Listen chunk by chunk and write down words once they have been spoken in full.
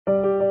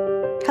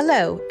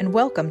Hello, and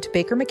welcome to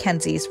Baker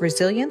McKenzie's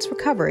Resilience,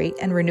 Recovery,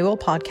 and Renewal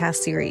podcast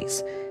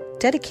series,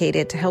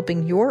 dedicated to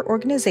helping your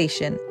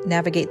organization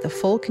navigate the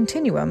full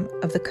continuum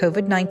of the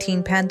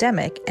COVID-19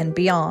 pandemic and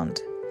beyond.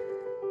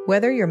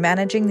 Whether you're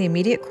managing the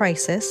immediate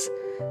crisis,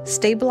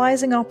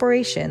 stabilizing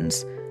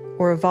operations,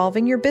 or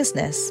evolving your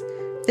business,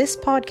 this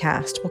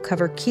podcast will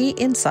cover key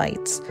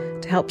insights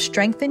to help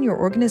strengthen your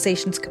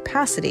organization's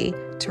capacity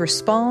to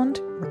respond,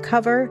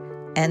 recover,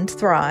 and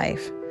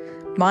thrive.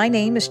 My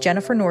name is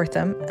Jennifer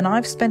Northam, and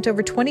I've spent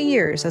over 20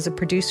 years as a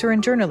producer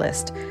and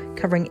journalist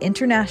covering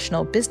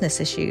international business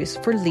issues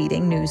for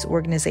leading news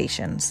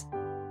organizations.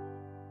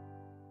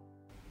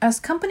 As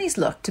companies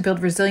look to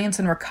build resilience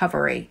and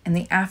recovery in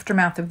the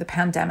aftermath of the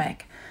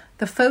pandemic,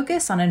 the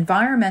focus on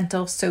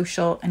environmental,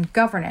 social, and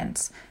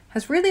governance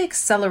has really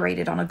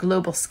accelerated on a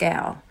global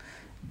scale.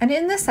 And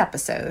in this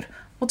episode,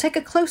 we'll take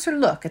a closer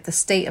look at the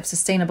state of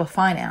sustainable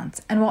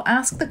finance, and we'll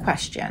ask the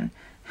question,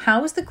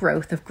 how is the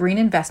growth of green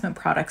investment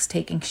products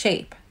taking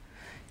shape?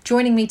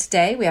 Joining me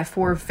today, we have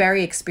four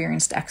very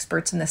experienced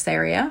experts in this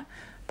area.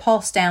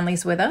 Paul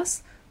Stanley's with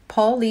us.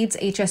 Paul leads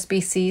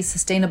HSBC's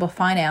sustainable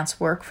finance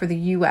work for the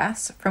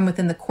US from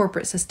within the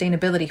corporate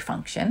sustainability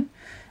function.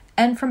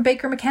 And from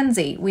Baker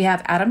McKenzie, we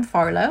have Adam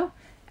Farlow.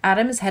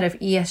 Adam is head of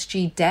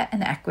ESG debt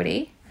and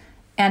equity.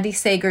 Andy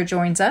Sager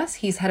joins us.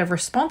 He's head of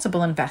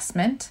responsible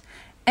investment.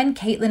 And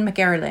Caitlin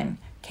McGarlin.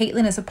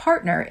 Caitlin is a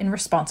partner in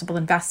responsible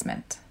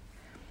investment.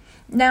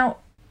 Now,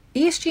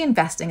 ESG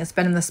investing has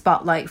been in the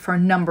spotlight for a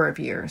number of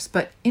years,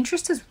 but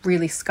interest has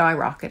really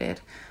skyrocketed.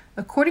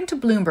 According to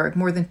Bloomberg,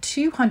 more than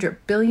 $200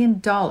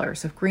 billion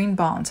of green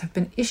bonds have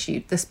been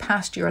issued this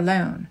past year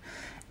alone.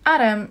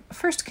 Adam,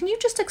 first, can you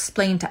just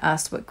explain to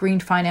us what green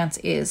finance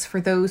is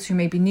for those who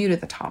may be new to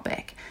the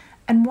topic?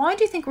 And why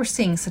do you think we're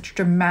seeing such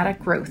dramatic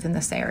growth in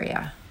this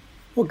area?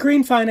 Well,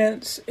 green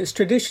finance is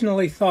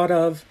traditionally thought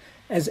of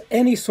as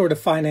any sort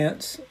of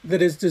finance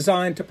that is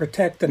designed to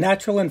protect the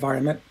natural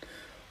environment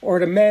or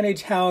to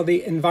manage how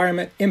the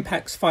environment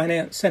impacts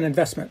finance and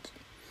investment.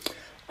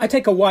 I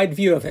take a wide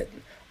view of it.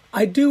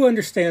 I do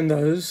understand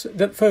those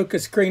that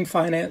focus green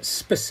finance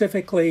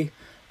specifically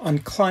on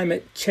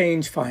climate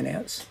change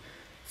finance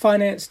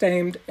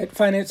aimed at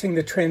financing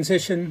the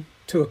transition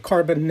to a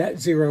carbon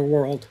net zero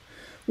world,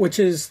 which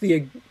is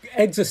the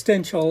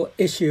existential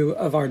issue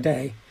of our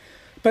day.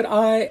 But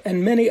I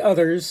and many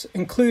others,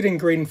 including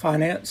green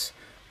finance,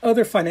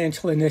 other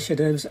financial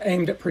initiatives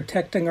aimed at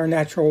protecting our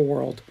natural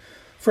world,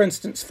 for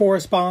instance,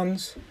 forest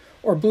bonds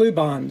or blue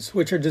bonds,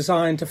 which are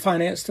designed to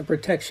finance the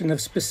protection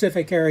of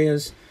specific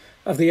areas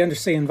of the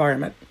undersea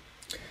environment.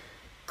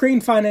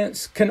 Green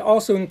finance can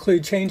also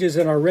include changes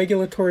in our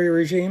regulatory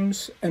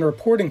regimes and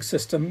reporting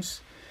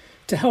systems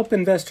to help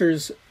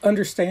investors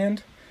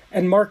understand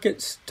and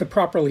markets to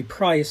properly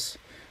price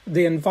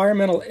the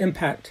environmental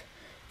impact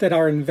that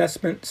our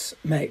investments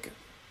make.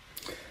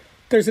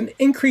 There's an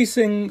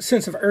increasing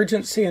sense of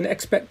urgency and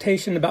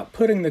expectation about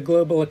putting the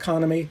global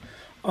economy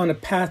on a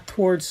path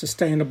towards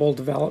sustainable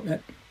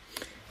development.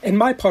 In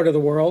my part of the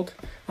world,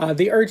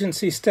 the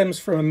urgency stems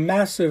from a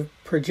massive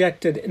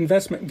projected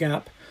investment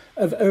gap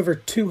of over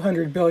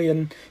 200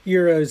 billion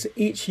euros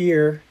each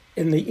year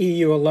in the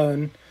EU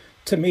alone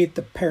to meet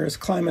the Paris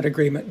Climate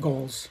Agreement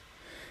goals.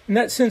 And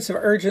that sense of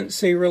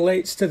urgency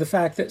relates to the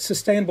fact that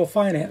sustainable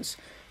finance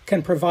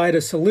can provide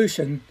a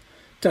solution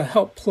to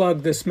help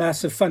plug this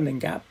massive funding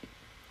gap.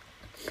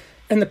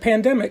 And the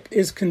pandemic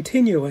is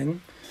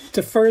continuing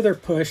to further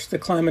push the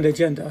climate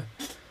agenda.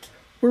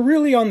 We're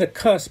really on the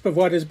cusp of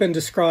what has been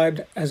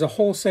described as a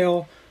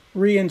wholesale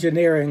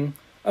re-engineering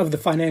of the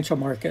financial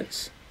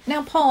markets.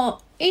 Now,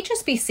 Paul,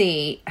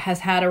 HSBC has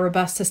had a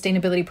robust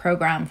sustainability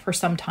program for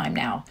some time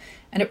now,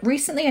 and it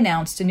recently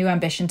announced a new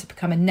ambition to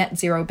become a net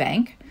zero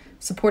bank,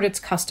 support its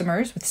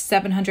customers with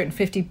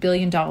 $750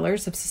 billion of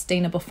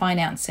sustainable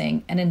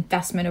financing and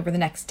investment over the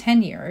next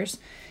 10 years,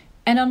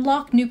 and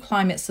unlock new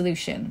climate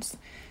solutions.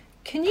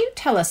 Can you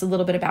tell us a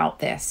little bit about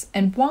this,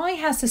 and why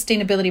has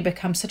sustainability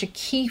become such a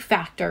key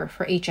factor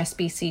for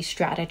HSBC's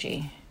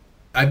strategy?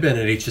 I've been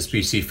at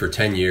HSBC for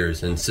 10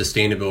 years, and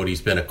sustainability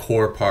has been a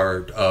core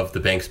part of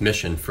the bank's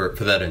mission for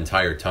that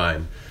entire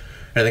time.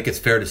 And I think it's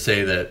fair to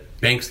say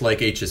that banks like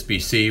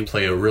HSBC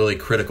play a really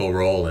critical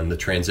role in the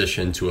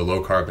transition to a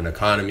low-carbon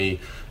economy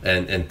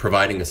and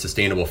providing a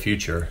sustainable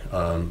future,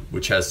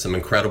 which has some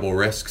incredible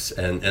risks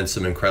and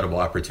some incredible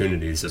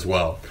opportunities as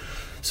well.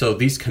 So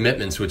these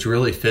commitments, which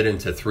really fit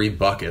into three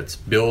buckets,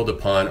 build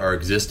upon our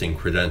existing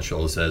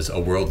credentials as a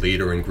world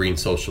leader in green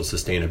social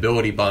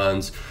sustainability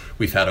bonds.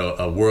 We've had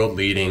a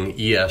world-leading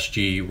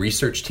ESG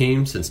research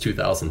team since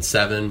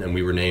 2007, and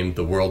we were named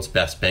the world's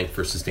best bank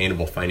for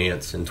sustainable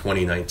finance in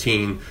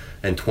 2019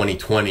 and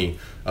 2020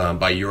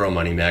 by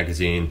Euromoney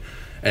magazine.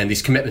 And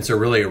these commitments are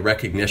really a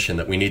recognition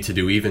that we need to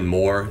do even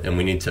more, and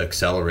we need to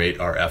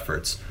accelerate our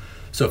efforts.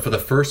 So for the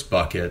first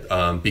bucket,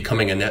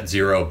 becoming a net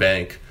zero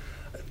bank,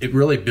 It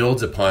really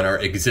builds upon our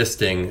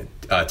existing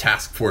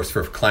Task Force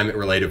for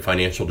Climate-Related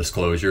Financial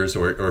Disclosures,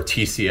 or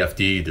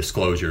TCFD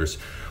disclosures,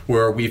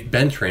 where we've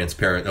been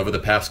transparent over the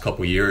past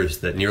couple years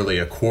that nearly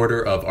a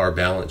quarter of our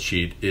balance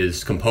sheet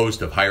is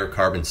composed of higher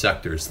carbon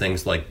sectors,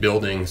 things like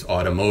buildings,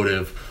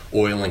 automotive,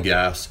 oil and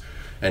gas,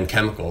 and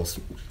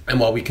chemicals. And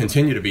while we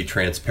continue to be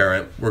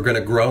transparent, we're going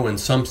to grow in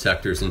some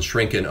sectors and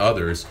shrink in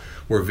others.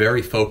 We're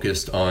very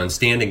focused on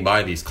standing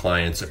by these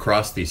clients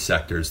across these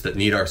sectors that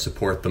need our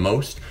support the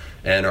most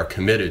and are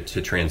committed to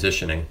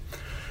transitioning.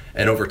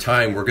 And over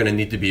time, we're going to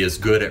need to be as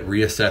good at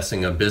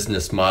reassessing a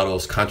business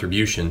model's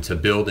contribution to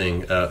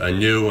building a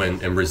new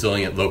and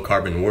resilient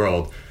low-carbon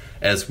world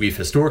as we've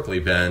historically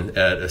been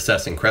at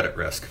assessing credit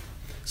risk.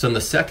 So in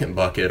the second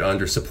bucket,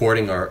 under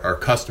supporting our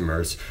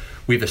customers,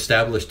 we've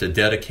established a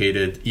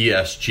dedicated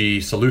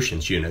ESG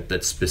solutions unit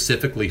that's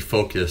specifically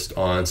focused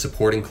on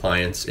supporting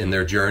clients in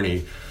their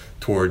journey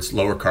towards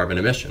lower carbon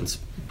emissions.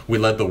 We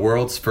led the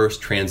world's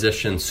first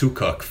transition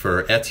sukuk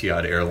for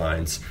Etihad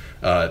Airlines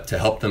to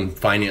help them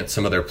finance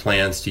some of their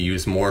plans to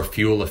use more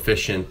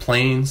fuel-efficient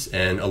planes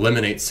and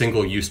eliminate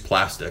single-use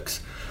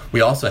plastics.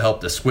 We also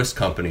helped a Swiss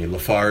company,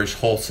 Lafarge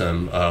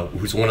Holcim,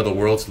 who's one of the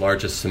world's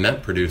largest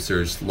cement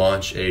producers,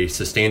 launch a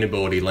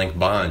sustainability-linked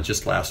bond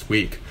just last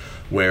week,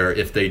 where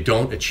if they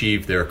don't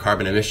achieve their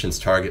carbon emissions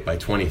target by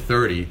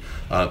 2030,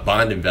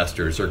 bond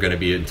investors are going to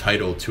be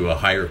entitled to a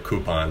higher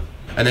coupon.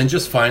 And then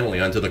just finally,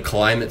 onto the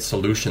climate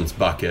solutions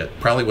bucket,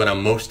 probably what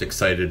I'm most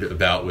excited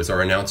about was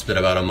our announcement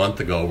about a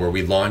month ago where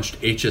we launched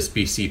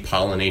HSBC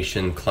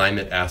Pollination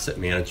Climate Asset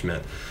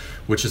Management,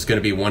 which is going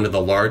to be one of the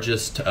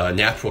largest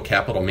natural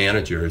capital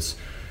managers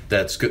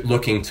that's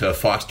looking to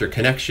foster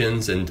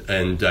connections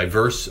and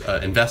diverse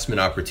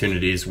investment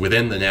opportunities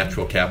within the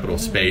natural capital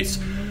space,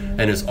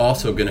 and is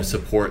also going to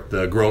support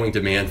the growing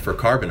demand for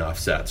carbon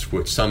offsets,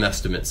 which some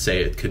estimates say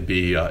it could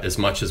be as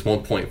much as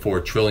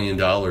 $1.4 trillion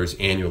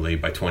annually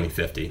by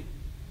 2050.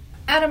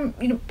 Adam,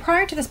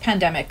 prior to this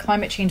pandemic,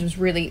 climate change was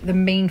really the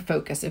main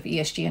focus of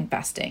ESG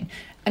investing.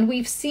 And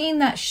we've seen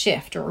that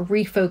shift or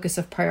refocus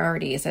of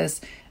priorities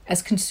as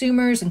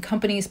consumers and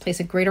companies place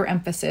a greater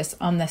emphasis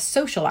on the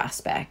social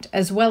aspect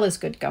as well as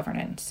good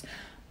governance.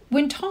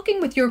 When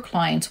talking with your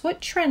clients, what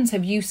trends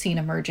have you seen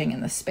emerging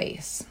in this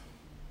space?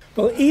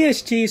 Well,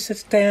 ESG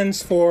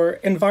stands for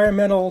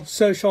environmental,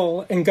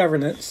 social, and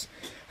governance.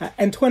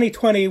 And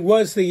 2020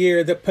 was the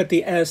year that put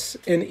the S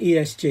in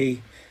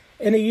ESG.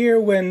 In a year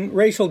when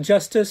racial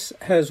justice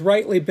has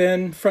rightly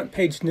been front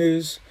page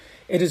news,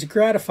 it is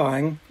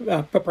gratifying,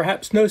 but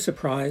perhaps no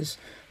surprise,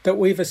 that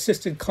we've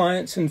assisted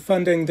clients in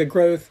funding the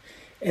growth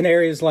in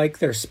areas like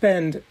their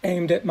spend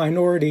aimed at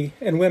minority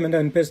and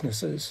women-owned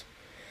businesses.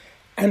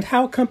 And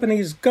how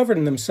companies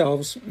govern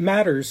themselves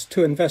matters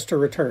to investor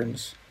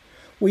returns.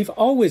 We've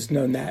always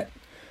known that,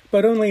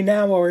 but only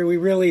now are we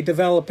really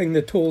developing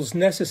the tools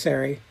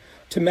necessary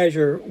to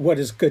measure what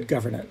is good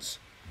governance.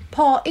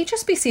 Paul,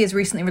 HSBC has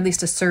recently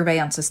released a survey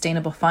on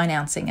sustainable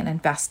financing and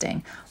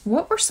investing.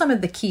 What were some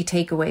of the key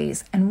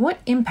takeaways, and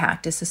what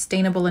impact is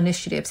sustainable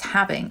initiatives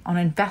having on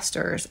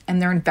investors and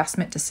their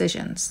investment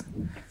decisions?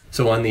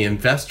 So on the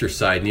investor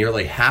side,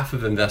 nearly half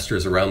of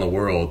investors around the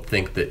world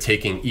think that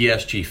taking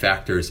ESG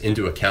factors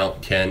into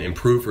account can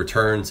improve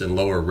returns and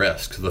lower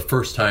risk. So the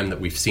first time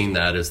that we've seen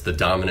that as the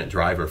dominant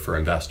driver for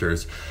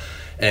investors.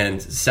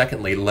 And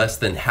secondly, less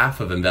than half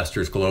of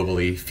investors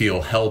globally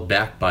feel held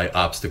back by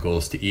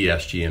obstacles to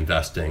ESG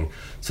investing.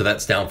 So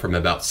that's down from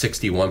about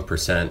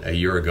 61% a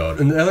year ago.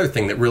 And the other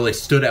thing that really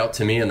stood out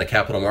to me in the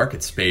capital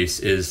market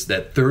space is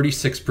that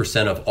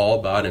 36% of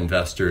all bond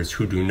investors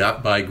who do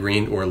not buy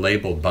green or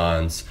labeled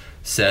bonds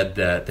said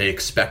that they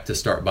expect to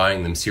start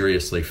buying them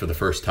seriously for the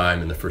first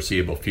time in the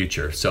foreseeable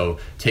future. So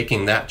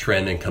taking that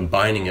trend and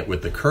combining it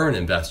with the current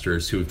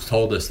investors who've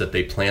told us that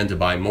they plan to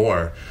buy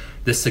more,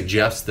 this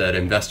suggests that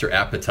investor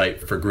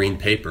appetite for green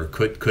paper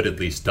could at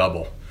least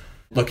double.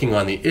 Looking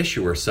on the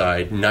issuer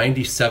side,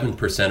 97%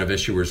 of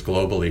issuers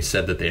globally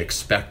said that they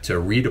expect to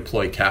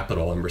redeploy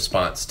capital in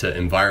response to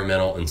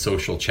environmental and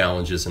social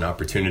challenges and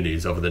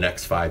opportunities over the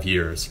next 5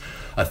 years.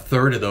 A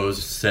third of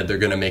those said they're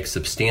going to make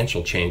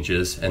substantial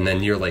changes, and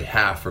then nearly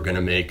half are going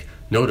to make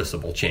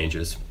noticeable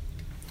changes.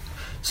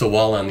 So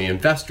while on the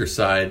investor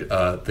side,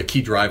 the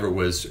key driver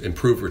was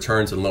improved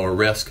returns and lower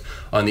risk,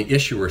 on the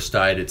issuer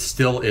side, it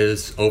still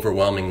is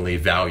overwhelmingly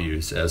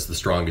values as the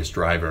strongest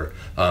driver,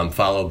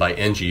 followed by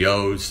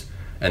NGOs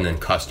and then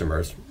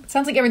customers. It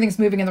sounds like everything's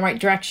moving in the right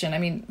direction. I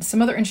mean,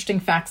 some other interesting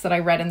facts that I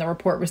read in the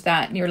report was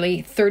that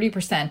nearly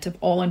 30% of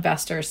all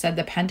investors said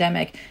the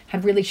pandemic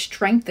had really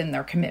strengthened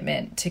their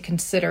commitment to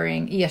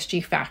considering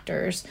ESG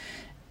factors.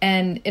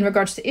 And in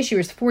regards to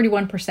issuers,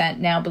 41%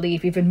 now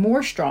believe even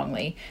more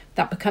strongly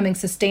that becoming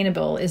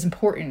sustainable is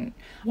important.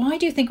 Why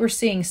do you think we're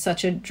seeing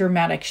such a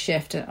dramatic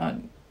shift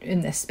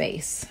in this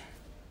space?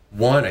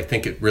 One, I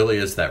think it really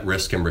is that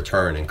risk and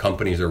return, and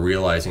companies are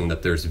realizing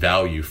that there's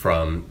value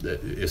from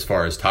as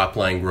far as top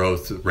line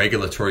growth,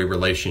 regulatory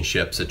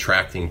relationships,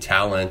 attracting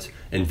talent,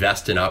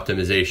 invest in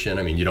optimization.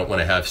 I mean, you don't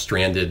want to have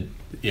stranded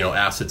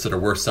assets that are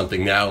worth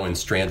something now and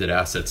stranded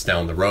assets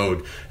down the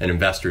road, and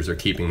investors are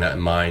keeping that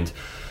in mind.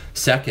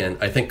 Second,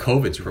 I think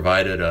COVID's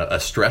provided a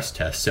stress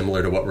test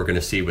similar to what we're going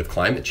to see with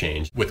climate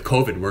change. With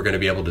COVID, we're going to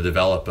be able to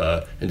develop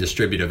and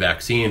distribute a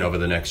vaccine over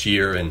the next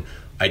year and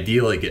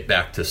ideally get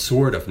back to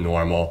sort of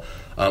normal.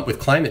 With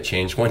climate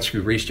change, once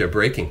we've reached a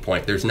breaking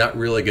point, there's not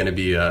really going to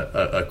be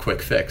a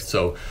quick fix.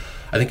 So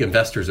I think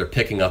investors are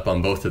picking up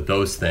on both of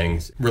those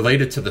things.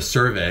 Related to the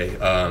survey,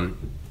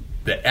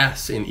 the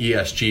S in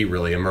ESG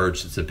really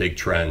emerged as a big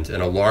trend,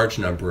 and a large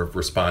number of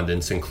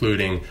respondents,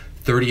 including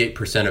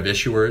 38% of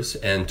issuers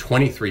and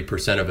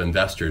 23% of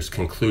investors,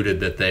 concluded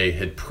that they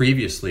had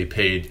previously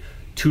paid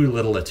too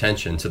little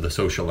attention to the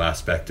social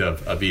aspect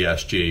of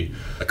ESG.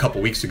 A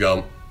couple weeks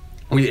ago,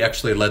 we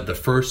actually led the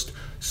first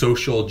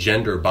social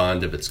gender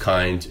bond of its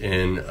kind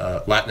in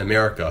Latin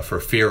America for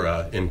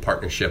FIRA in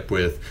partnership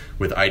with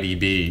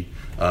IDB,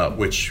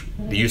 which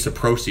the use of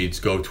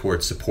proceeds go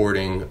towards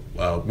supporting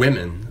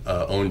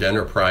women-owned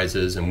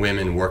enterprises and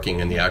women working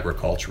in the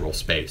agricultural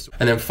space.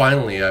 And then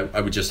finally, I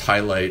would just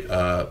highlight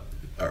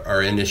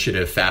our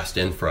initiative Fast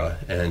Infra,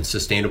 and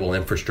sustainable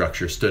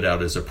infrastructure stood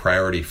out as a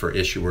priority for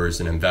issuers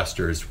and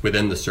investors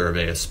within the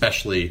survey,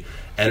 especially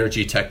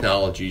energy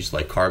technologies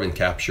like carbon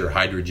capture,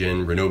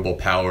 hydrogen, renewable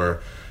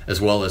power,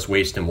 as well as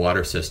waste and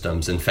water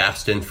systems. And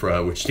Fast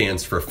Infra, which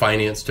stands for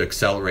Finance to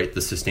Accelerate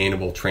the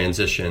Sustainable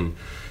Transition,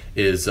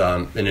 is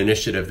an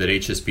initiative that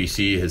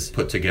HSBC has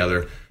put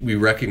together. We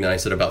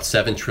recognize that about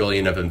 $7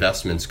 trillion of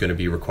investments going to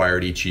be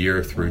required each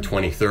year through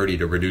 2030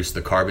 to reduce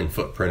the carbon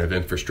footprint of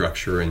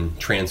infrastructure and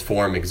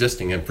transform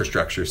existing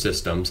infrastructure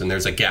systems. And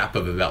there's a gap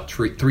of about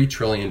 $3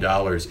 trillion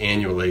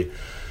annually.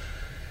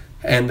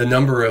 And the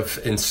number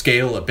and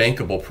scale of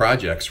bankable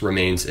projects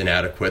remains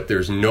inadequate.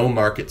 There's no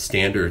market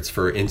standards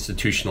for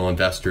institutional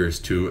investors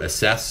to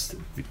assess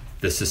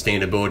the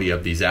sustainability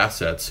of these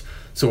assets.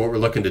 So what we're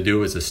looking to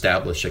do is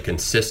establish a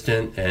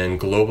consistent and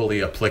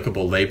globally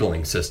applicable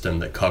labeling system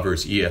that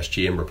covers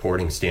ESG and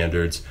reporting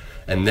standards.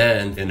 And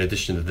then, in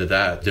addition to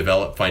that,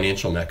 develop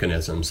financial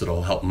mechanisms that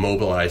will help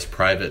mobilize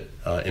private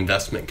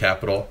investment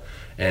capital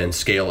and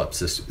scale up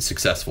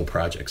successful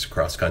projects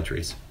across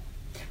countries.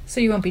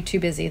 So you won't be too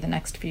busy the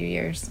next few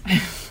years.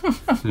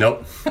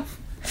 Nope.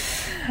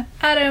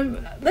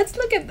 Adam, let's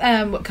look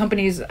at what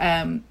companies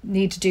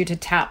need to do to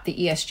tap the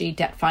ESG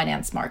debt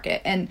finance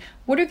market. And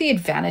what are the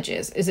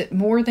advantages? Is it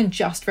more than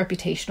just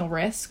reputational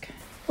risk?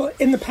 Well,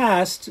 in the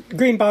past,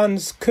 green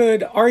bonds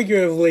could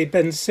arguably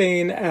been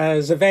seen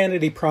as a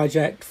vanity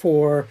project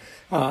for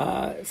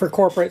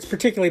corporates,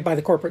 particularly by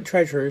the corporate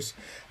treasurers,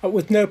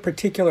 with no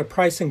particular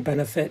pricing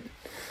benefit.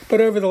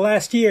 But over the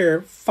last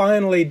year,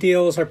 finally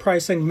deals are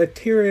pricing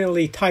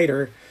materially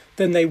tighter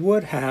than they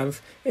would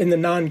have in the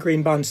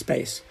non-green bond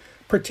space,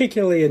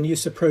 particularly in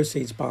use of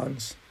proceeds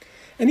bonds.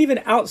 And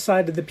even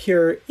outside of the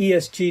pure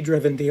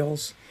ESG-driven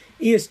deals,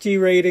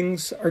 ESG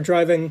ratings are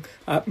driving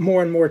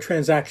more and more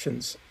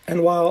transactions.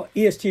 And while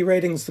ESG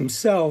ratings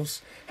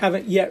themselves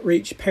haven't yet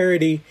reached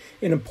parity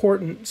in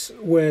importance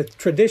with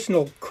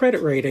traditional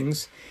credit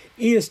ratings,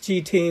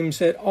 ESG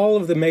teams at all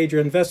of the major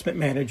investment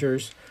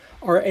managers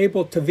are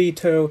able to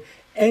veto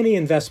any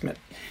investment.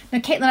 Now,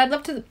 Caitlin, I'd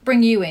love to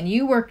bring you in.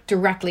 You work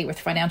directly with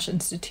financial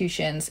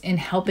institutions in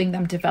helping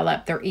them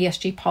develop their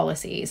ESG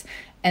policies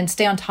and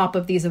stay on top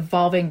of these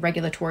evolving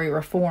regulatory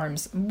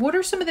reforms. What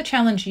are some of the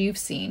challenges you've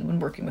seen when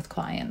working with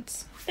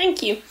clients?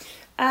 Thank you.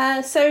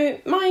 So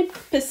my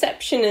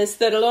perception is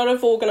that a lot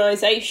of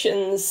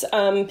organisations,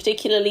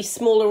 particularly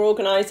smaller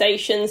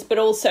organisations, but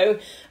also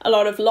a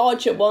lot of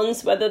larger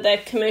ones, whether they're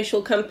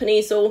commercial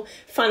companies or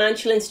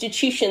financial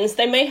institutions,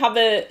 they may have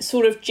a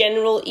sort of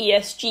general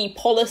ESG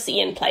policy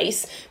in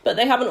place, but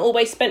they haven't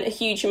always spent a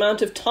huge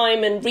amount of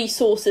time and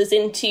resources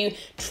into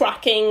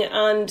tracking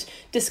and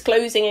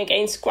disclosing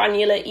against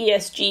granular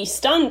ESG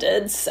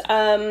standards.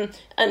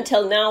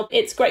 Until now,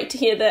 it's great to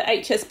hear that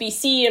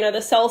HSBC and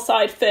other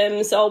sell-side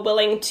firms are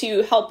willing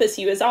to help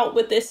issuers out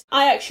with this.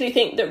 I actually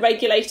think that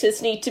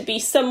regulators need to be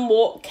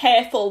somewhat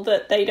careful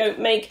that they don't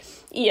make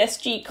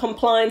ESG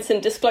compliance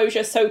and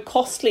disclosure so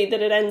costly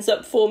that it ends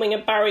up forming a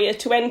barrier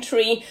to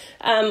entry,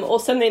 or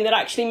something that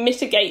actually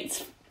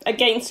mitigates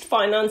against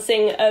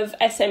financing of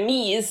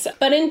SMEs.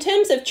 But in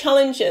terms of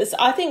challenges,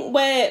 I think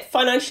where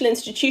financial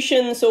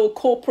institutions or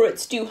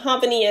corporates do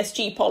have an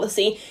ESG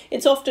policy,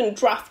 it's often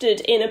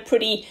drafted in a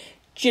pretty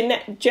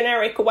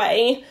generic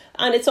way,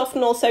 and it's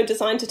often also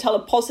designed to tell a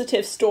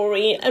positive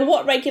story. And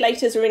what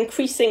regulators are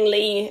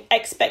increasingly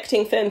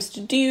expecting firms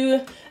to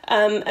do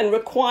and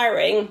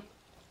requiring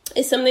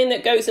is something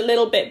that goes a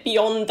little bit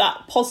beyond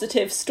that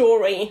positive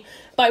story,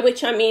 by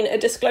which I mean a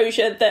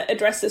disclosure that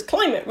addresses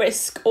climate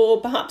risk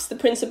or perhaps the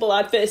principal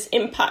adverse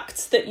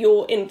impacts that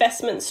your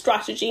investment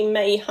strategy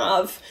may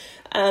have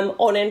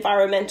on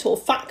environmental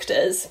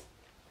factors.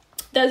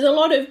 There's a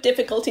lot of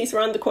difficulties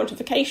around the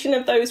quantification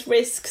of those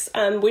risks.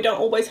 We don't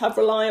always have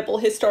reliable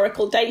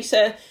historical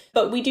data,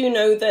 but we do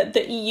know that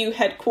the EU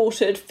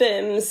headquartered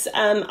firms,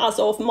 as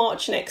of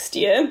March next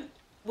year,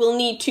 will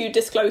need to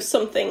disclose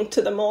something to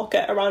the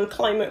market around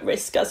climate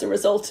risk as a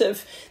result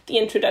of the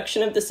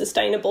introduction of the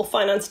Sustainable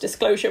Finance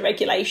Disclosure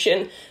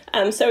Regulation.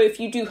 So if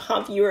you do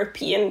have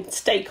European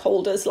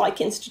stakeholders like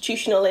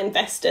institutional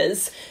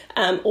investors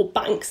or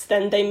banks,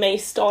 then they may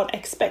start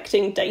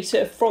expecting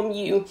data from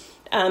you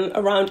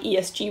around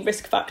ESG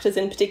risk factors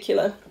in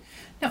particular.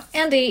 Now,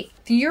 Andy,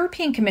 the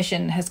European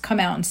Commission has come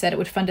out and said it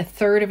would fund a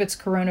third of its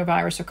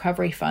coronavirus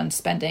recovery fund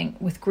spending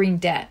with green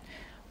debt.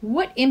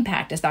 What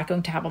impact is that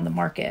going to have on the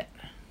market?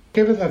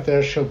 Given that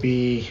there shall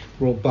be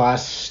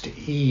robust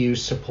EU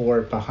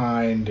support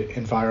behind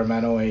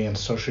environmentally and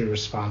socially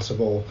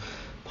responsible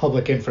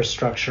public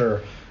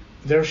infrastructure,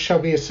 there shall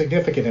be a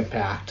significant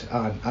impact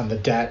on the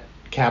debt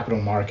capital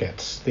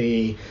markets.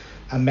 The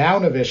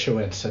amount of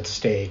issuance at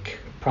stake,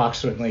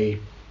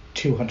 approximately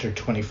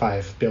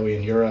 225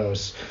 billion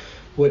euros,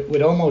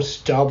 would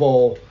almost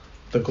double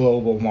the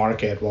global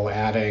market while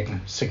adding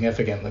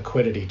significant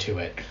liquidity to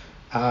it.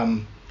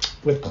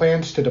 With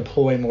plans to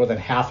deploy more than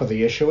half of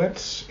the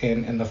issuance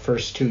in the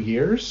first 2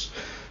 years,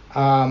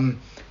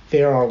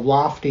 there are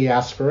lofty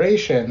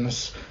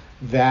aspirations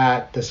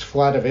that this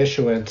flood of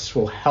issuance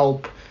will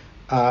help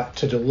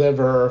to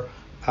deliver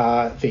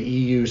the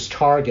EU's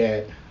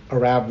target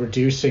around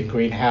reducing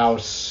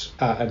greenhouse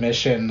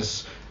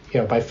emissions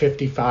by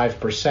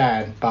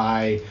 55%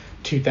 by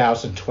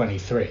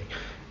 2023.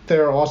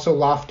 There are also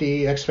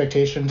lofty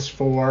expectations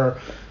for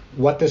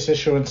what this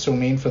issuance will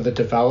mean for the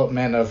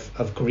development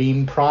of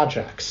green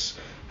projects,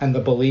 and the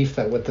belief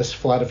that with this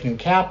flood of new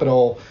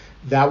capital,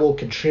 that will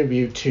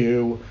contribute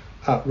to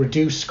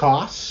reduced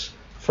costs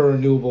for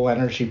renewable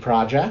energy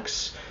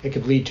projects. It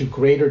could lead to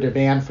greater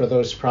demand for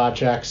those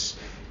projects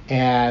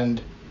and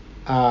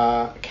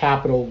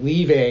capital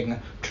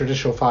leaving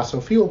traditional fossil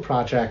fuel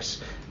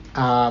projects,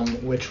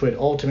 which would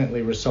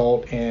ultimately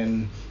result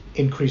in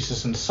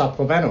increases in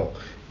supplemental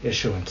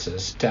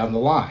issuances down the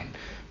line.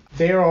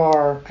 There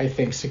are, I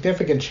think,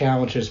 significant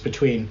challenges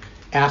between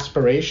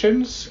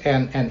aspirations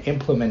and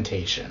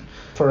implementation.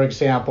 For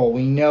example,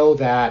 we know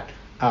that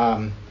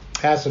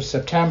as of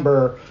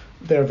September,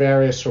 there are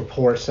various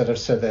reports that have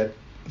said that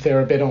there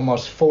have been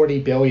almost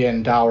 $40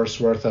 billion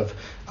worth of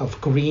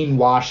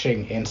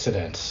greenwashing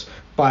incidents.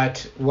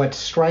 But what's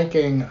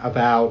striking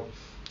about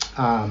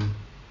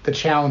the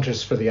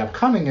challenges for the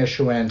upcoming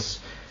issuance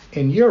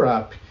in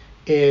Europe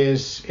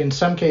is, in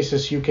some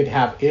cases, you could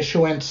have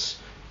issuance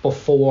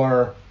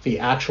before the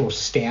actual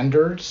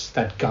standards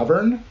that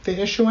govern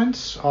the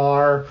issuance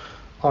are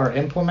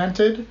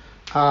implemented.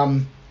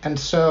 And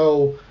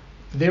so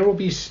there will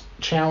be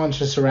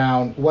challenges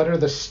around what are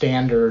the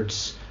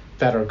standards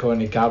that are going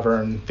to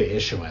govern the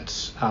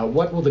issuance.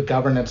 What will the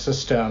governance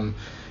system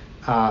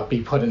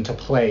be put into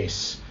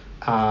place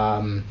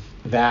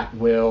that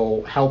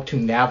will help to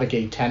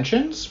navigate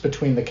tensions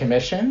between the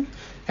Commission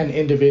and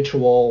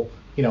individual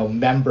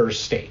member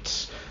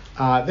states?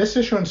 This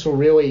issuance will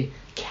really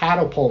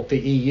catapult the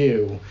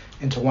EU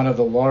into one of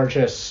the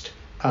largest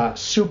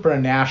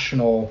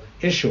supranational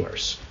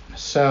issuers.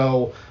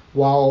 So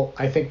while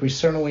I think we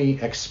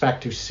certainly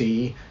expect to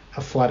see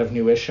a flood of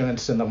new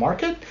issuance in the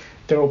market,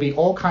 there will be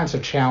all kinds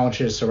of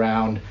challenges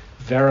around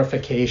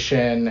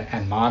verification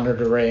and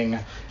monitoring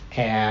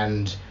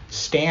and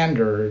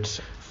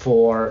standards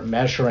for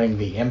measuring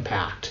the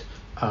impact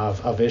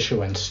of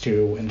issuance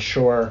to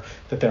ensure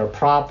that there are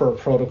proper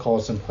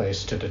protocols in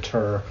place to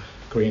deter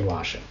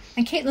greenwashing.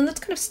 And Caitlin, let's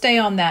kind of stay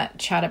on that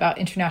chat about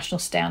international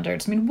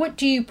standards. I mean, what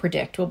do you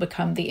predict will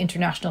become the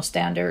international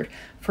standard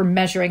for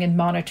measuring and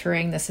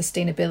monitoring the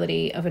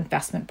sustainability of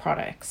investment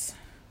products?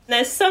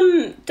 There's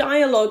some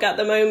dialogue at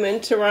the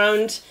moment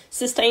around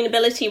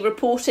sustainability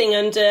reporting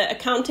under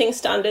accounting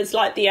standards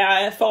like the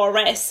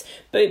IFRS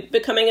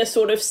becoming a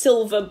sort of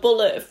silver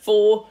bullet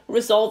for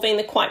resolving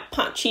the quite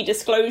patchy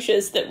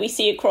disclosures that we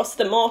see across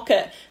the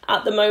market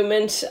at the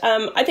moment.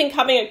 I think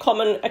having a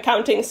common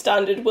accounting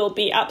standard will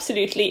be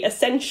absolutely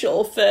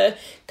essential for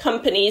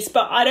companies,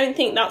 but I don't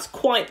think that's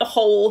quite the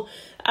whole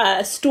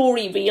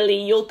story,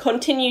 really. You'll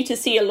continue to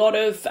see a lot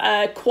of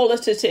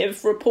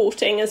qualitative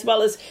reporting as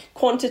well as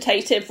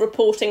quantitative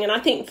reporting, and I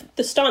think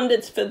the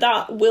standards for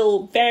that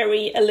will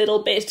vary a little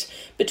bit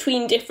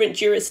between different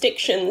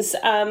jurisdictions.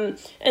 And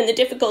the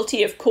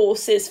difficulty, of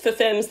course, is for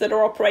firms that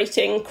are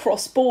operating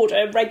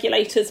cross-border,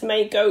 regulators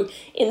may go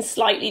in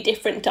slightly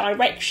different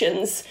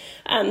directions.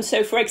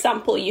 So, for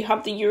example, you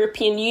have the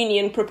European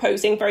Union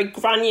proposing very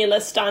granular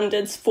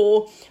standards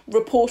for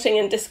reporting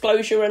and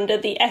disclosure under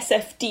the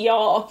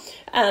SFDR,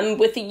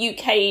 with the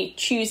UK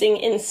choosing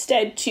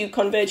instead to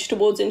converge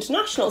towards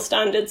international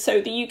standards. So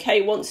the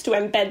UK wants to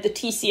embed the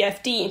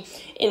TCFD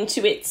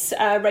into its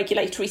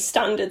regulatory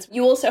standards.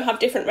 You also have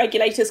different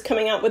regulators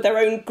coming out with their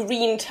own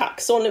green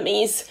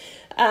taxonomies.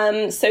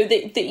 So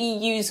the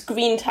EU's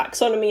green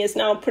taxonomy is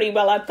now pretty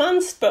well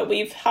advanced, but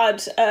we've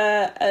had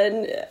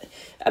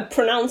a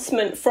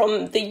pronouncement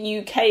from the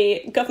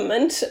UK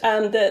government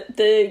that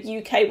the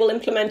UK will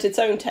implement its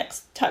own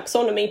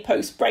taxonomy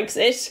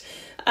post-Brexit.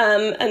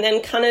 And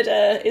then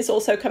Canada is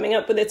also coming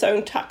up with its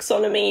own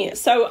taxonomy.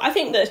 So I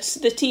think that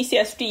the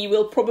TCFD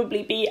will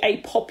probably be a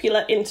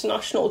popular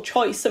international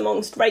choice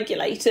amongst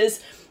regulators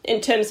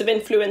in terms of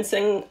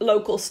influencing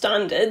local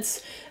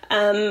standards.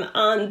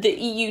 And the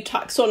EU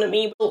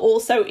taxonomy will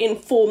also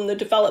inform the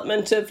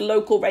development of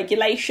local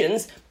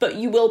regulations, but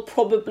you will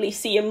probably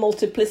see a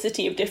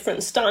multiplicity of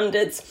different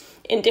standards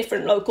in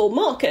different local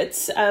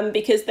markets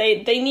because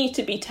they need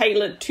to be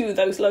tailored to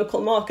those local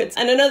markets.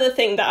 And another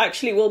thing that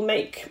actually will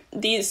make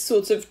these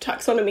sorts of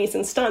taxonomies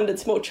and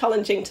standards more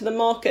challenging to the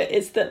market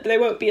is that there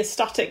won't be a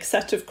static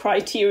set of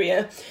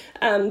criteria.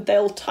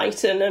 They'll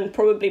tighten and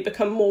probably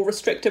become more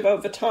restrictive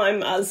over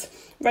time as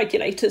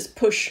regulators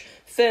push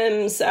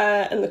firms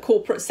and the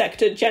corporate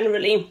sector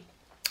generally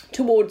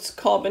towards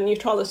carbon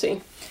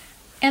neutrality.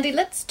 Andy,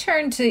 let's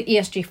turn to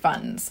ESG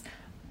funds.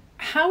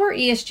 How are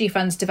ESG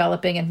funds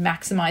developing and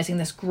maximizing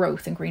this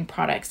growth in green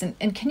products?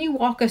 And can you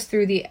walk us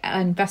through the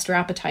investor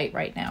appetite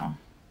right now?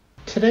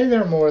 Today,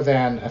 there are more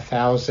than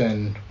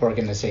 1,000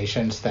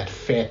 organizations that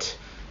fit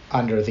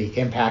under the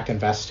impact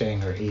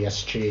investing or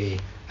ESG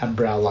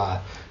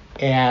umbrella.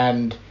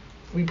 And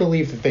we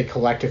believe that they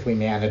collectively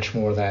manage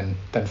more than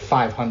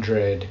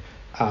 $500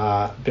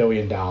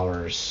 billion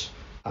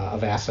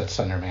of assets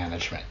under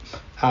management.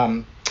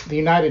 The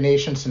United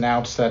Nations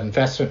announced that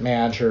investment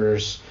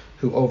managers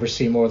who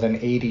oversee more than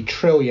 80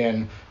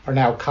 trillion are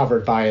now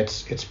covered by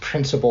its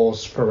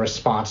principles for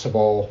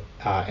responsible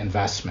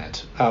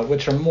investment,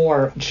 which are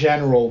more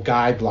general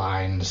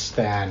guidelines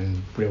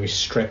than really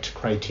strict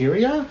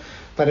criteria.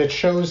 But it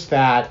shows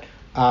that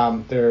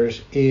there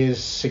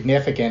is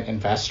significant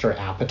investor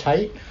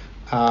appetite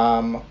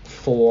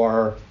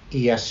for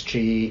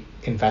ESG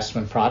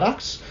investment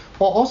products,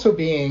 while also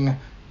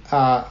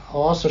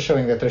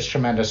showing that there's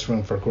tremendous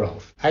room for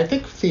growth. I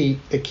think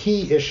the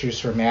key issues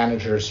for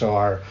managers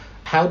are: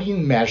 how do you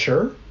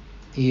measure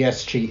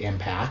ESG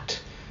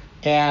impact?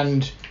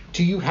 And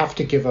do you have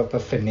to give up a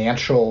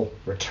financial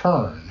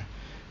return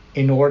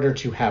in order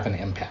to have an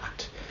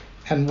impact?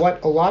 And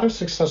what a lot of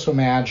successful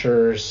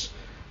managers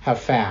have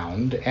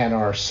found and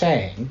are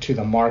saying to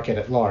the market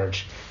at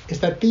large is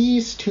that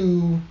these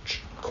two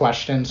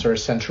questions are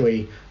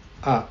essentially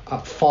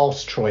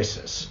false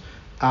choices.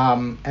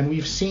 And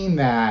we've seen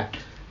that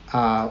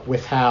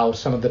with how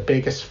some of the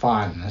biggest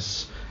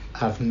funds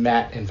have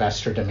met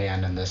investor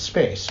demand in this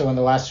space. So in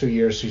the last few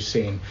years, we've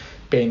seen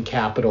Bain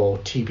Capital,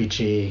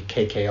 TPG,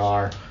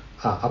 KKR,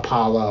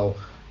 Apollo.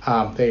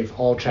 They've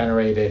all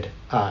generated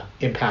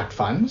impact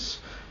funds,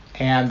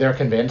 and they're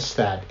convinced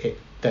that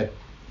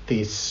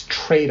this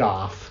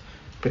trade-off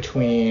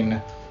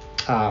between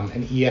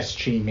an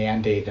ESG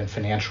mandate and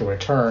financial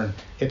return,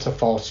 it's a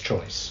false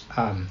choice.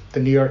 The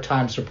New York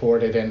Times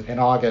reported in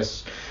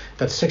August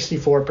that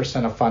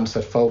 64% of funds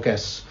that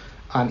focus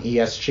on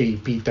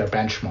ESG beat their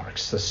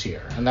benchmarks this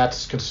year. And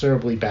that's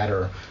considerably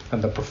better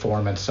than the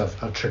performance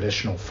of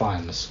traditional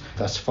funds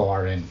thus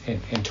far in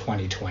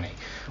 2020.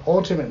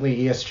 Ultimately,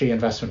 ESG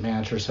investment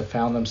managers have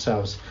found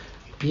themselves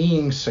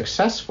being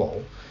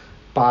successful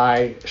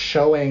by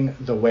showing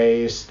the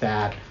ways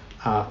that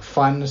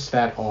funds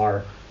that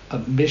are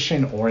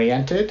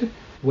mission-oriented,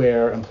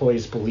 where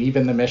employees believe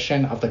in the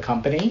mission of the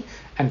company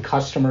and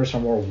customers are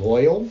more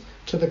loyal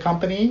to the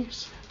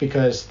companies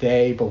because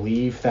they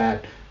believe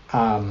that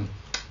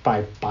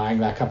by buying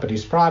that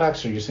company's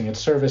products or using its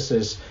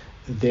services,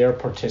 they're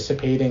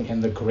participating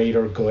in the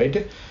greater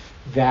good.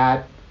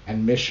 That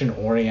and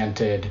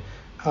mission-oriented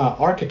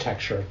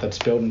architecture that's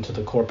built into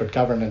the corporate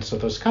governance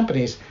of those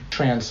companies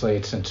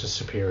translates into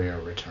superior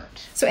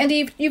returns. So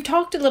Andy, you've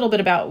talked a little bit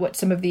about what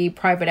some of the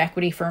private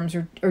equity firms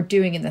are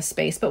doing in this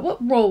space, but what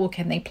role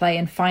can they play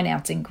in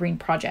financing green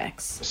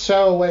projects?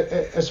 So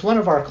as one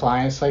of our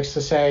clients likes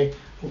to say,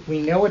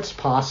 we know it's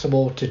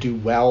possible to do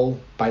well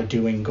by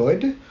doing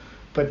good,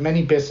 but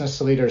many business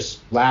leaders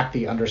lack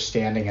the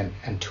understanding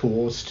and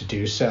tools to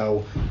do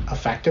so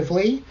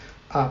effectively.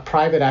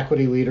 Private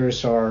equity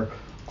leaders are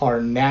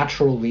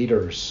natural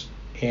leaders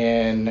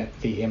in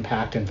the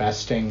impact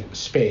investing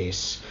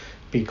space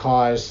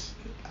because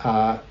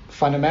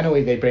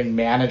fundamentally they bring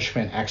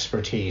management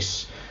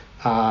expertise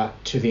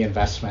to the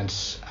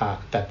investments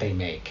that they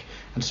make.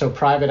 And so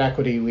private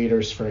equity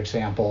leaders, for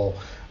example,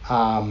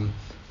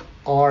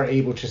 are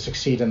able to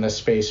succeed in this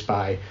space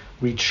by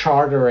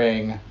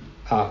rechartering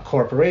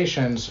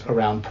corporations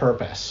around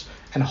purpose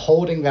and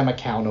holding them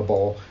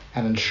accountable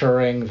and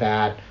ensuring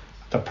that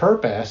the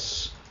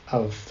purpose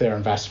of their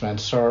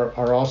investments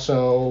are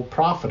also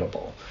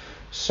profitable.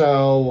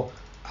 So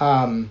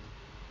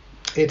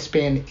it's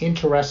been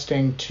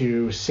interesting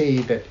to see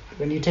that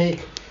when you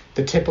take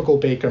the typical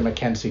Baker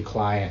McKenzie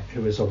client,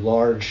 who is a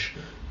large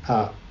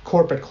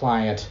corporate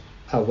client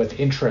with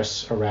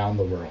interests around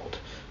the world,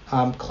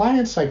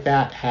 clients like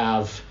that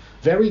have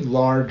very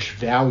large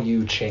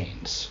value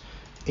chains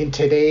in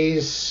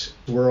today's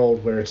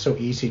world where it's so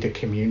easy to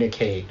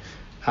communicate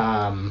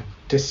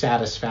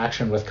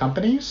dissatisfaction with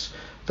companies,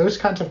 those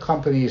kinds of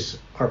companies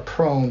are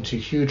prone to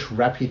huge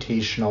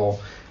reputational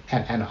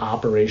and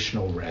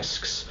operational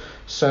risks.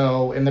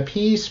 So in the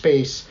PE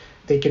space,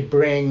 they could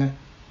bring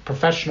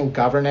professional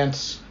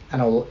governance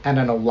and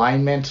an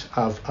alignment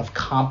of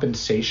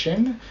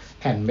compensation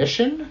and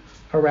mission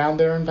around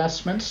their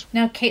investments.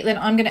 Now, Caitlin,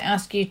 I'm going to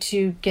ask you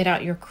to get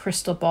out your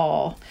crystal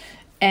ball.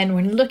 And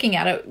when looking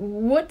at it,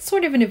 what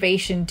sort of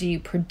innovation do you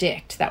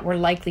predict that we're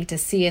likely to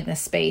see in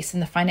this space in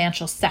the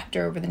financial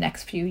sector over the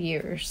next few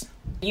years?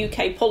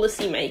 UK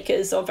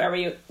policymakers are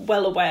very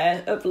well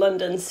aware of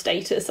London's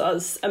status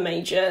as a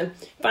major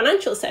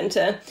financial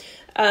centre.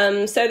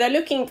 So they're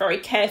looking very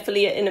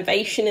carefully at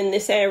innovation in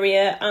this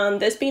area,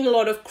 and there's been a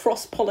lot of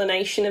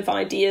cross-pollination of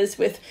ideas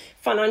with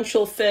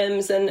financial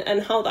firms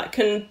and how that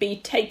can be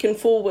taken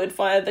forward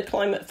via the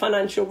Climate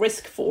Financial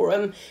Risk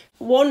Forum.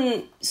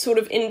 One sort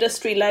of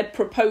industry-led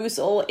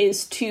proposal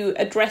is to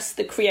address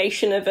the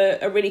creation of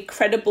a really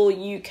credible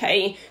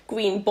UK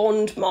green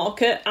bond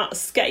market at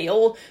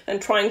scale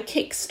and try and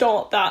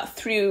kickstart that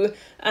through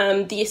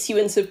the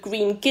issuance of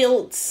green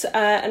gilts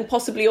and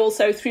possibly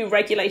also through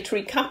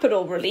regulatory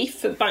capital relief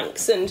for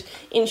banks and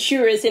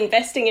insurers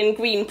investing in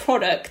green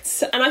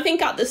products. And I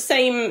think at the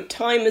same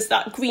time as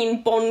that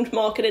green bond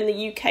market in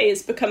the UK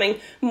is becoming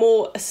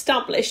more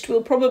established,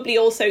 we'll probably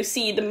also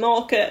see the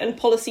market and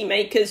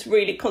policymakers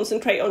really concentrate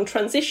on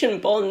transition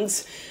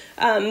bonds.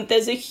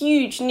 There's a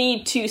huge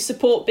need to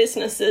support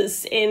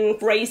businesses in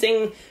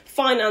raising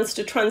finance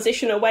to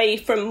transition away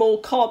from more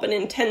carbon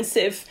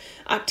intensive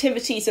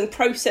activities and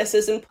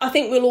processes. And I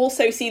think we'll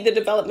also see the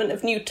development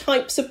of new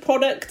types of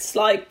products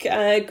like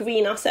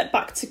green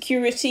asset-backed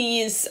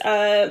securities,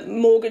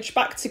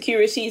 mortgage-backed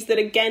securities that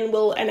again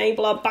will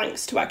enable our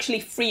banks to actually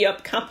free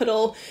up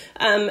capital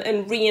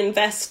and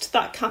reinvest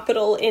that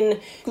capital in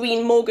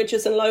green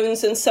mortgages and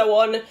loans and so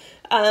on.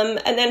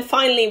 And then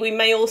finally, we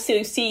may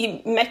also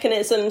see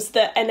mechanisms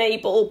that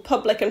enable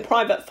public and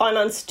private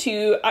finance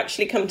to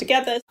actually come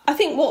together. I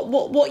think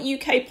what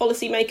UK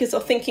policymakers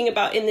are thinking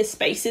about in this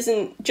space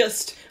isn't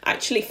just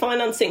actually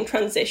financing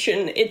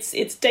transition,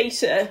 it's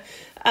data.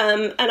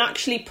 And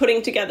actually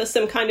putting together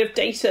some kind of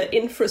data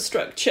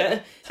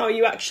infrastructure, how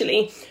you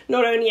actually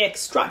not only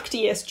extract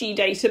ESG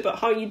data, but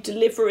how you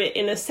deliver it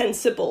in a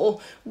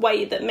sensible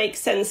way that makes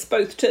sense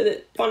both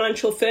to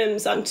financial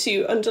firms and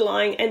to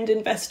underlying end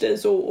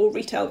investors or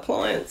retail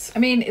clients. I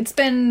mean, it's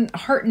been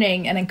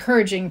heartening and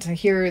encouraging to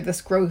hear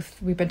this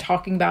growth we've been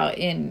talking about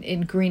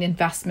in green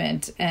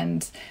investment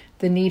and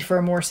the need for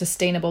a more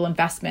sustainable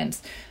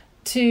investment.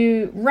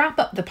 To wrap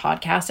up the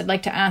podcast, I'd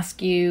like to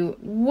ask you,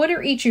 what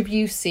are each of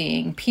you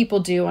seeing people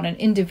do on an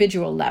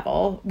individual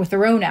level with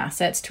their own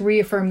assets to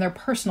reaffirm their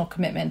personal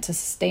commitment to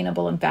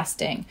sustainable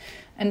investing?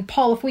 And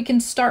Paul, if we can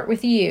start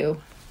with you.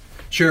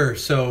 Sure.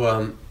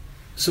 So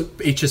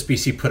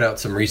HSBC put out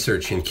some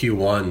research in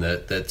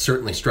Q1 that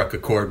certainly struck a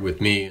chord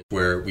with me,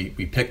 where we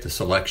picked a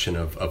selection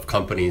of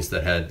companies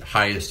that had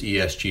highest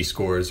ESG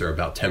scores, or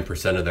about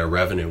 10% of their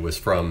revenue was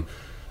from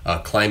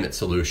climate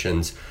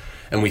solutions.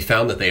 And we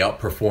found that they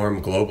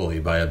outperformed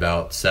globally by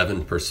about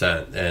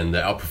 7%. And the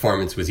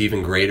outperformance was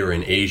even greater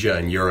in Asia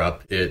and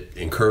Europe. It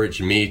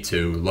encouraged me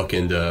to look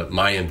into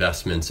my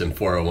investments in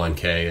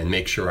 401k and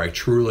make sure I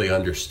truly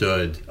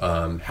understood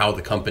how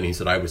the companies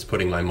that I was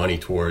putting my money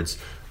towards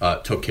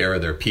took care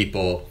of their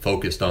people,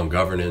 focused on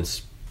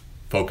governance,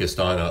 focused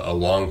on a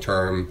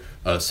long-term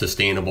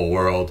sustainable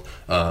world.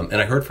 And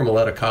I heard from a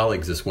lot of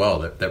colleagues as well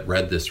that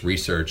read this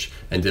research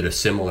and did a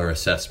similar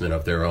assessment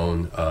of their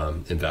own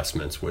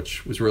investments,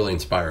 which was really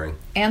inspiring.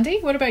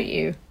 Andy, what about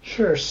you?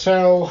 Sure.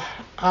 So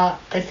I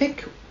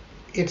think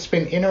it's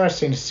been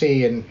interesting to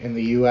see in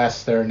the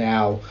U.S. there are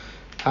now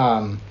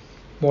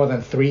more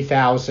than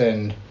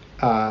 3,000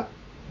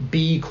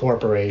 B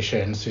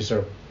corporations. These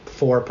are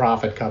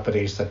for-profit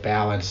companies that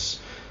balance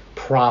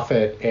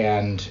profit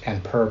and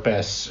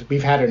purpose.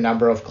 We've had a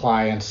number of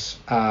clients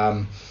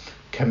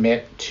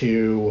commit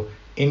to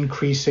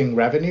increasing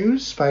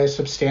revenues by a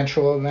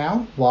substantial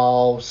amount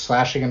while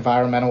slashing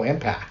environmental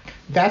impact.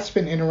 That's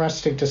been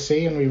interesting to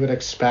see, and we would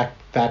expect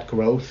that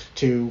growth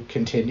to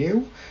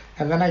continue.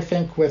 And then I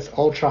think with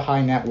ultra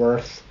high net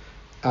worth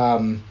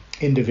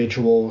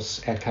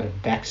individuals and kind of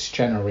next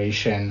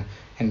generation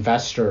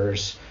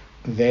investors,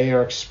 they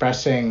are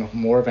expressing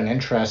more of an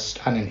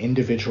interest on an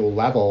individual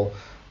level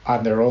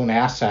on their own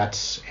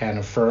assets and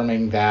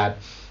affirming that,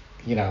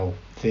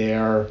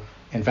 their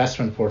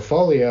investment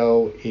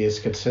portfolio is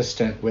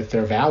consistent with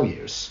their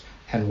values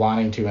and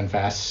wanting to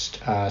invest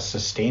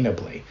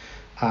sustainably.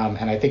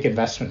 And I think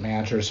investment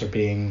managers are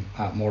being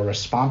more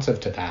responsive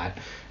to that.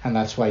 And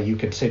that's why you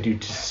continue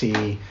to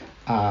see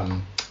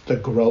the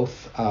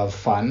growth of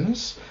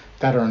funds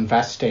that are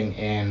investing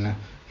in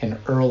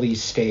early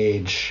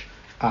stage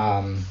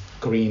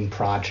green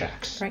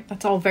projects. Right.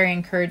 That's all very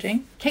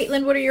encouraging.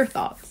 Caitlin, what are your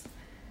thoughts?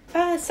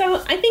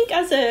 So I think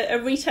as a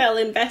retail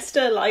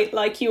investor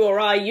like you or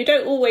I, you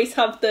don't always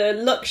have the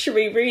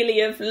luxury really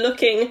of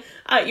looking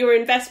at your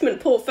investment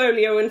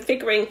portfolio and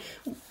figuring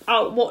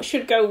out what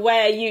should go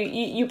where.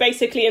 You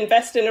basically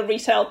invest in a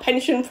retail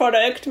pension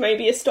product,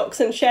 maybe a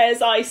stocks and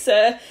shares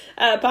ISA.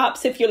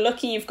 Perhaps if you're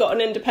lucky, you've got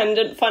an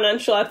independent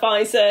financial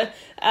advisor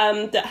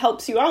that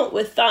helps you out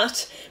with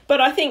that.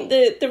 But I think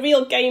the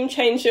real game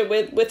changer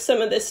with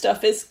some of this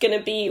stuff is going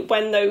to be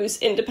when those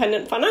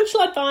independent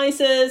financial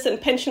advisors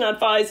and pension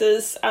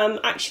advisors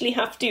actually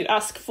have to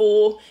ask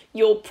for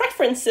your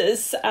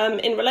preferences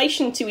in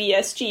relation to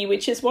ESG,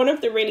 which is one of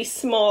the really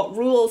smart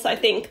rules, I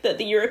think, that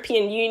the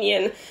European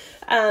Union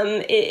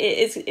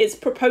is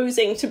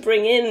proposing to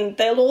bring in.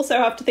 They'll also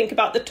have to think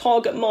about the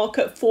target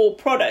market for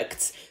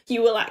products.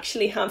 You will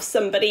actually have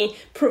somebody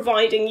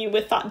providing you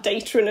with that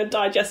data in a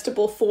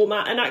digestible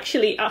format and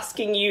actually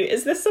asking you,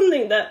 is this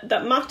something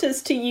that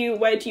matters to you?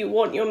 Where do you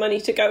want your money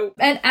to go?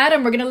 And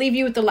Adam, we're going to leave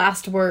you with the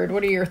last word.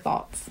 What are your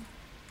thoughts?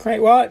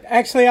 Great. Well,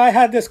 actually, I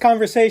had this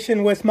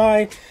conversation with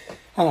my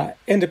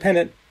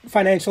independent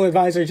financial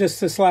advisor just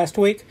this last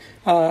week.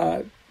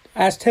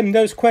 Asked him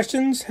those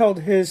questions, held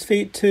his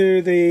feet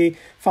to the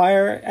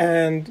fire,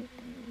 and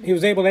he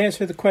was able to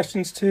answer the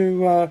questions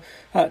to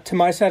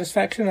my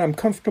satisfaction. I'm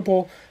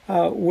comfortable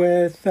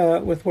with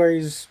where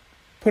he's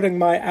putting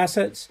my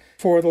assets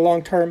for the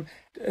long term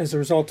as a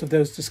result of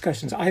those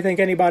discussions. I think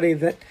anybody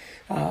that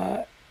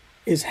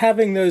is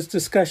having those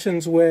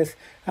discussions with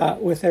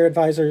their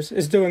advisors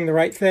is doing the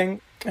right thing.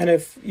 And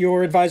if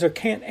your advisor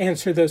can't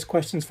answer those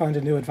questions, find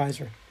a new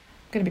advisor.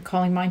 I'm going to be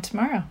calling mine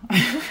tomorrow.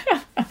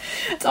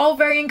 It's all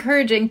very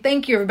encouraging.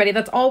 Thank you, everybody.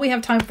 That's all we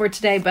have time for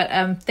today, but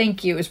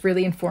thank you. It was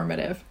really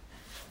informative.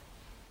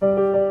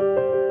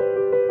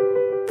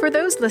 For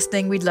those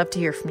listening, we'd love to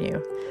hear from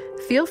you.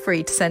 Feel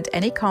free to send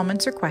any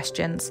comments or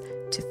questions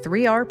to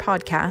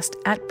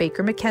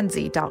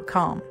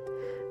 3rpodcast@bakermckenzie.com.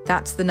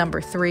 That's the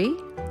number 3,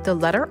 the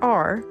letter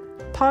R,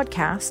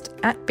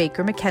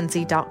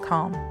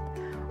 podcast@bakermckenzie.com.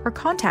 Or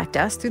contact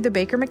us through the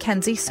Baker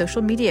McKenzie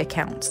social media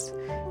accounts.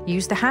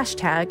 Use the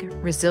hashtag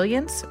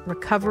Resilience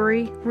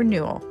Recovery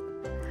Renewal.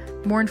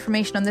 More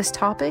information on this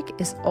topic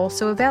is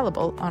also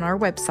available on our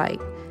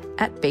website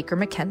at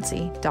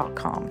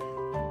bakermckenzie.com.